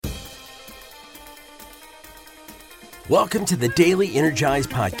Welcome to the Daily Energize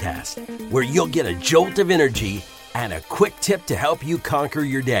Podcast, where you'll get a jolt of energy and a quick tip to help you conquer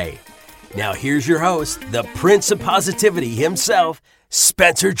your day. Now here's your host, the Prince of Positivity himself,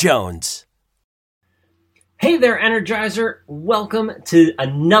 Spencer Jones. Hey there, Energizer. Welcome to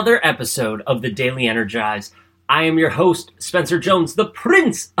another episode of the Daily Energize. I am your host, Spencer Jones, the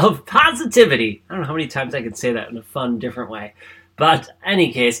Prince of Positivity. I don't know how many times I could say that in a fun, different way. But in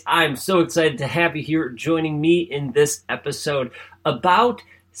any case, I'm so excited to have you here joining me in this episode about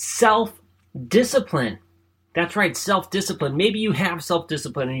self-discipline. That's right, self-discipline. Maybe you have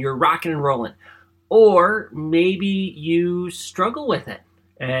self-discipline and you're rocking and rolling. Or maybe you struggle with it.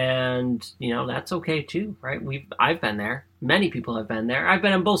 And, that's okay too, right? I've been there. Many people have been there. I've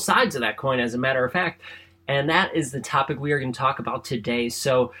been on both sides of that coin, as a matter of fact. And that is the topic we are going to talk about today.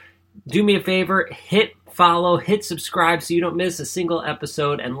 So do me a favor, hit follow, hit subscribe so you don't miss a single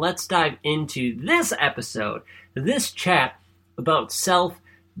episode, and let's dive into this episode, this chat about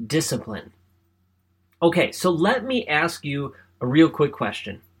self-discipline. Okay, so let me ask you a real quick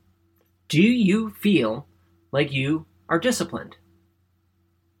question. Do you feel like you are disciplined?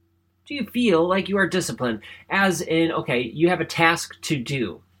 Do you feel like you are disciplined? As in, okay, you have a task to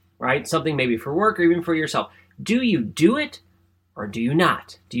do, right? Something maybe for work or even for yourself. Do you do it? Or do you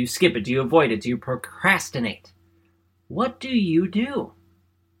not? Do you skip it? Do you avoid it? Do you procrastinate? What do you do?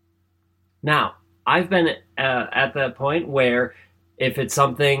 Now, I've been at the point where if it's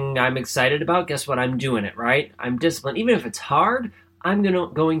something I'm excited about, guess what? I'm doing it, right? I'm disciplined. Even if it's hard, I'm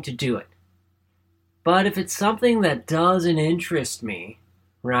going to do it. But if it's something that doesn't interest me,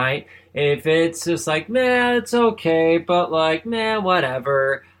 right? If it's just like, it's okay, but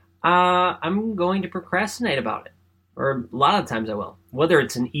whatever, I'm going to procrastinate about it. Or a lot of times I will. Whether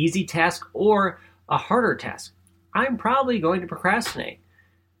it's an easy task or a harder task, I'm probably going to procrastinate.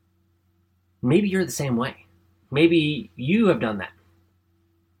 Maybe you're the same way. Maybe you have done that.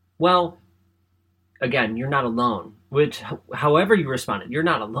 Well, again, you're not alone. However you responded, you're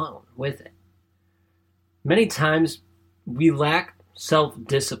not alone with it. Many times we lack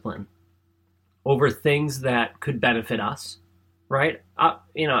self-discipline over things that could benefit us. Right?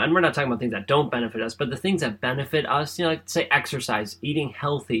 And we're not talking about things that don't benefit us, but the things that benefit us, like say exercise, eating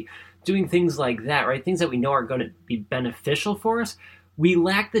healthy, doing things like that, right? Things that we know are going to be beneficial for us. We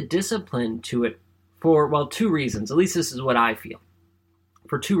lack the discipline to it for, two reasons. At least this is what I feel.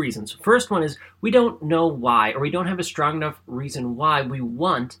 For two reasons. First one is we don't know why, or we don't have a strong enough reason why we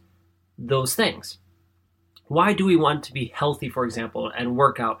want those things. Why do we want to be healthy, for example, and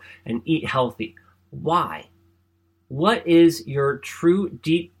work out and eat healthy? Why? What is your true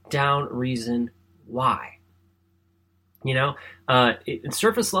deep down reason why?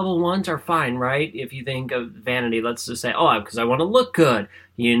 Surface level ones are fine, right? If you think of vanity, let's just say, because I want to look good.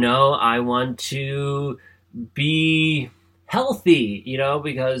 I want to be healthy,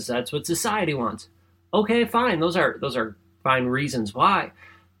 because that's what society wants. Okay, fine. Those are fine reasons why.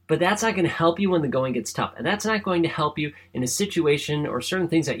 But that's not going to help you when the going gets tough. And that's not going to help you in a situation or certain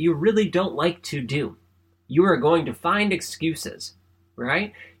things that you really don't like to do. You are going to find excuses,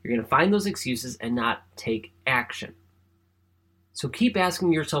 right? You're going to find those excuses and not take action. So keep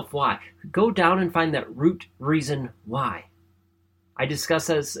asking yourself why. Go down and find that root reason why. I discuss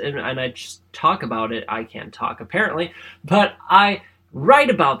this and I just talk about it. I can't talk apparently, but I write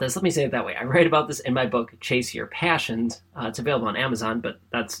about this. Let me say it that way. I write about this in my book, Chase Your Passions. It's available on Amazon, but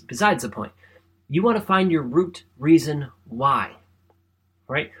that's besides the point. You want to find your root reason why,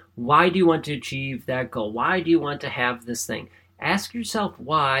 right? Why do you want to achieve that goal? Why do you want to have this thing? Ask yourself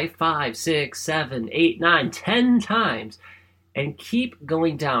why 5, 6, 7, 8, 9, 10 times and keep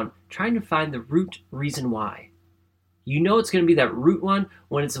going down, trying to find the root reason why. You know it's going to be that root one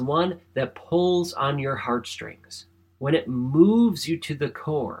when it's the one that pulls on your heartstrings, when it moves you to the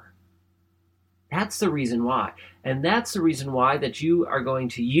core. That's the reason why. And that's the reason why that you are going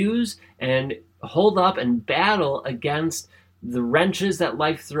to use and hold up and battle against the wrenches that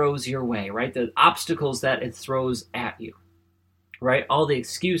life throws your way, right? The obstacles that it throws at you, right? All the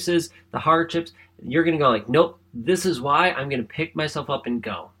excuses, the hardships, you're going to go nope, this is why I'm going to pick myself up and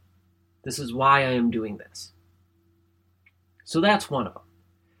go. This is why I am doing this. So that's one of them.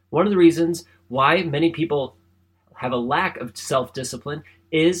 One of the reasons why many people have a lack of self-discipline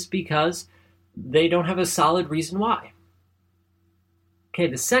is because they don't have a solid reason why. Okay,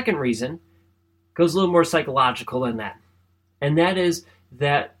 the second reason goes a little more psychological than that. And that is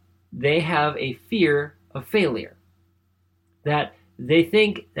that they have a fear of failure. That they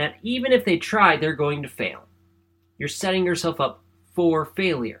think that even if they try, they're going to fail. You're setting yourself up for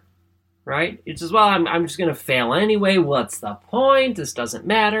failure, right? It's just, well, I'm just going to fail anyway. What's the point? This doesn't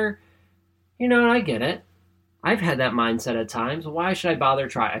matter. I get it. I've had that mindset at times. Why should I bother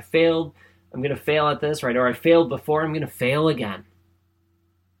try? I failed. I'm going to fail at this, right? Or I failed before. I'm going to fail again.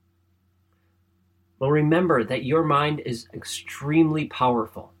 Well, remember that your mind is extremely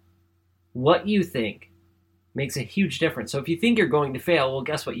powerful. What you think makes a huge difference. So if you think you're going to fail, well,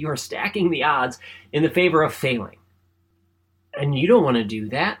 guess what? You are stacking the odds in the favor of failing. And you don't want to do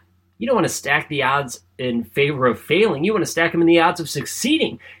that. You don't want to stack the odds in favor of failing. You want to stack them in the odds of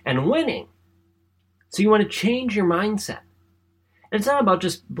succeeding and winning. So you want to change your mindset. And it's not about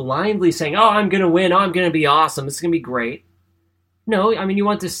just blindly saying, oh, I'm going to win. Oh, I'm going to be awesome. It's going to be great. No, I mean, you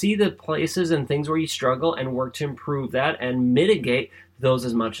want to see the places and things where you struggle and work to improve that and mitigate those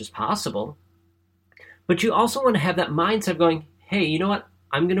as much as possible. But you also want to have that mindset of going, hey, you know what?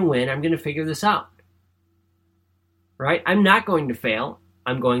 I'm going to win. I'm going to figure this out. Right? I'm not going to fail.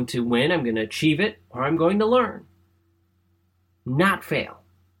 I'm going to win. I'm going to achieve it, or I'm going to learn. Not fail.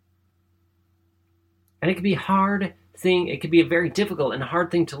 And it can be a hard thing. It can be a very difficult and hard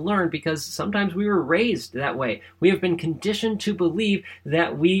thing to learn because sometimes we were raised that way. We have been conditioned to believe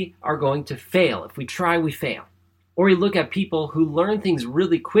that we are going to fail. If we try, we fail. Or you look at people who learn things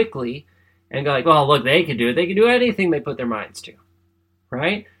really quickly and go like, well, look, they can do it. They can do anything they put their minds to,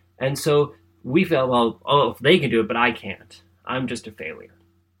 right? And so we feel, well, oh, if they can do it, but I can't. I'm just a failure.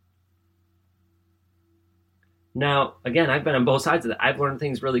 Now, again, I've been on both sides of that. I've learned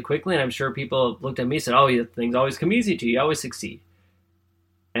things really quickly, and I'm sure people have looked at me and said, oh, things always come easy to you. You always succeed.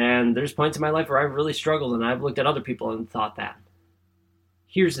 And there's points in my life where I've really struggled, and I've looked at other people and thought that.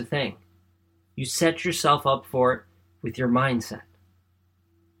 Here's the thing. You set yourself up for it with your mindset.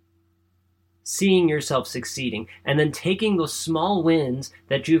 Seeing yourself succeeding, and then taking those small wins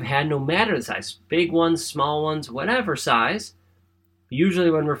that you've had, no matter the size, big ones, small ones, whatever size.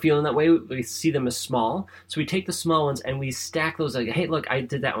 Usually when we're feeling that way, we see them as small. So we take the small ones and we stack those like, hey, look, I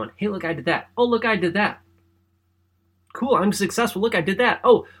did that one. Hey, look, I did that. Oh, look, I did that. Cool, I'm successful. Look, I did that.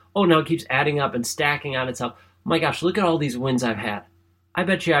 Oh, now it keeps adding up and stacking on itself. Oh my gosh, look at all these wins I've had. I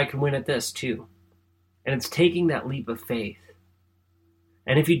bet you I can win at this too. And it's taking that leap of faith.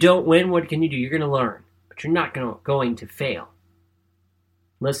 And if you don't win, what can you do? You're going to learn. But you're not going to fail.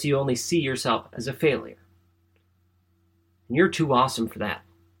 Unless you only see yourself as a failure. And you're too awesome for that.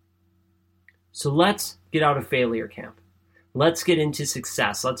 So let's get out of failure camp. Let's get into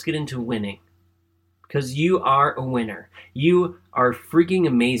success. Let's get into winning. Because you are a winner. You are freaking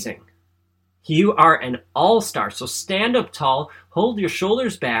amazing. You are an all-star. So stand up tall, hold your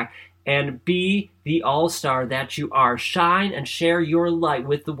shoulders back, and be the all-star that you are. Shine and share your light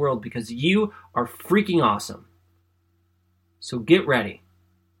with the world because you are freaking awesome. So get ready.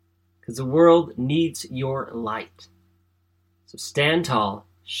 Because the world needs your light. So stand tall,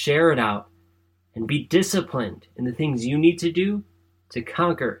 share it out, and be disciplined in the things you need to do to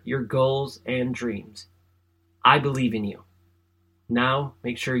conquer your goals and dreams. I believe in you. Now,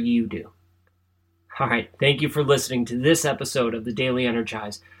 make sure you do. All right, thank you for listening to this episode of the Daily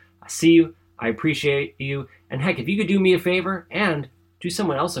Energize. I see you, I appreciate you, and heck, if you could do me a favor and do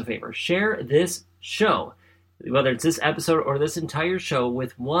someone else a favor, share this show, whether it's this episode or this entire show,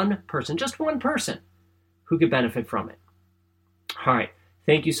 with one person, just one person, who could benefit from it. All right,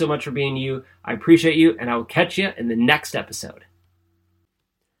 thank you so much for being you. I appreciate you, and I will catch you in the next episode.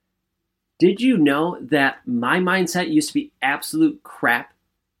 Did you know that my mindset used to be absolute crap?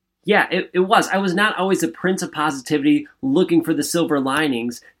 Yeah, it was. I was not always the prince of positivity looking for the silver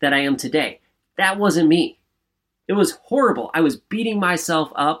linings that I am today. That wasn't me. It was horrible. I was beating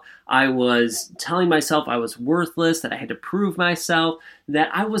myself up. I was telling myself I was worthless, that I had to prove myself, that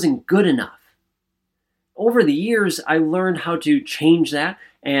I wasn't good enough. Over the years, I learned how to change that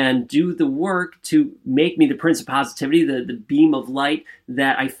and do the work to make me the prince of positivity, the beam of light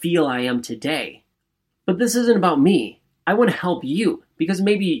that I feel I am today. But this isn't about me. I want to help you because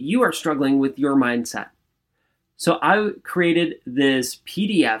maybe you are struggling with your mindset. So I created this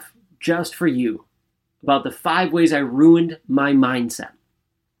PDF just for you about the 5 ways I ruined my mindset.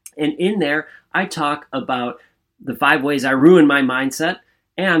 And in there, I talk about the 5 ways I ruined my mindset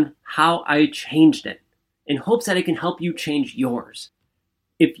and how I changed it in hopes that it can help you change yours.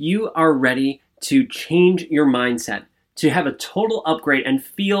 If you are ready to change your mindset, to have a total upgrade and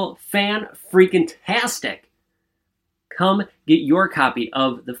feel fan-freaking-tastic, come get your copy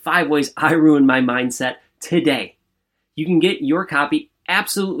of the 5 ways I ruined my mindset today. You can get your copy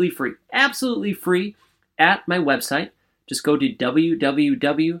absolutely free at my website. Just go to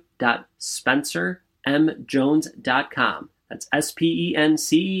www.spencermjones.com. That's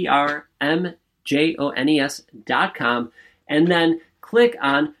SpencerMJones.com. And then click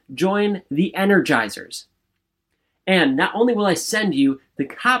on Join the Energizers. And not only will I send you the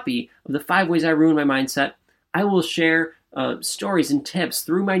copy of the 5 ways I ruined my mindset, I will share stories and tips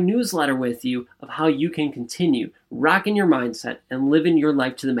through my newsletter with you of how you can continue rocking your mindset and living your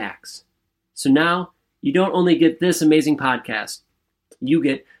life to the max. So now you don't only get this amazing podcast, you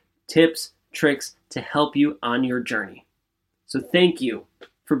get tips, tricks to help you on your journey. So thank you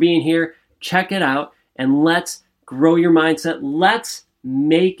for being here. Check it out and let's grow your mindset. Let's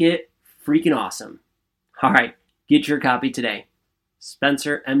make it freaking awesome. All right, get your copy today.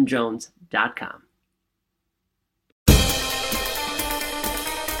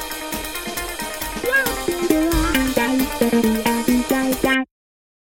 SpencerMJones.com.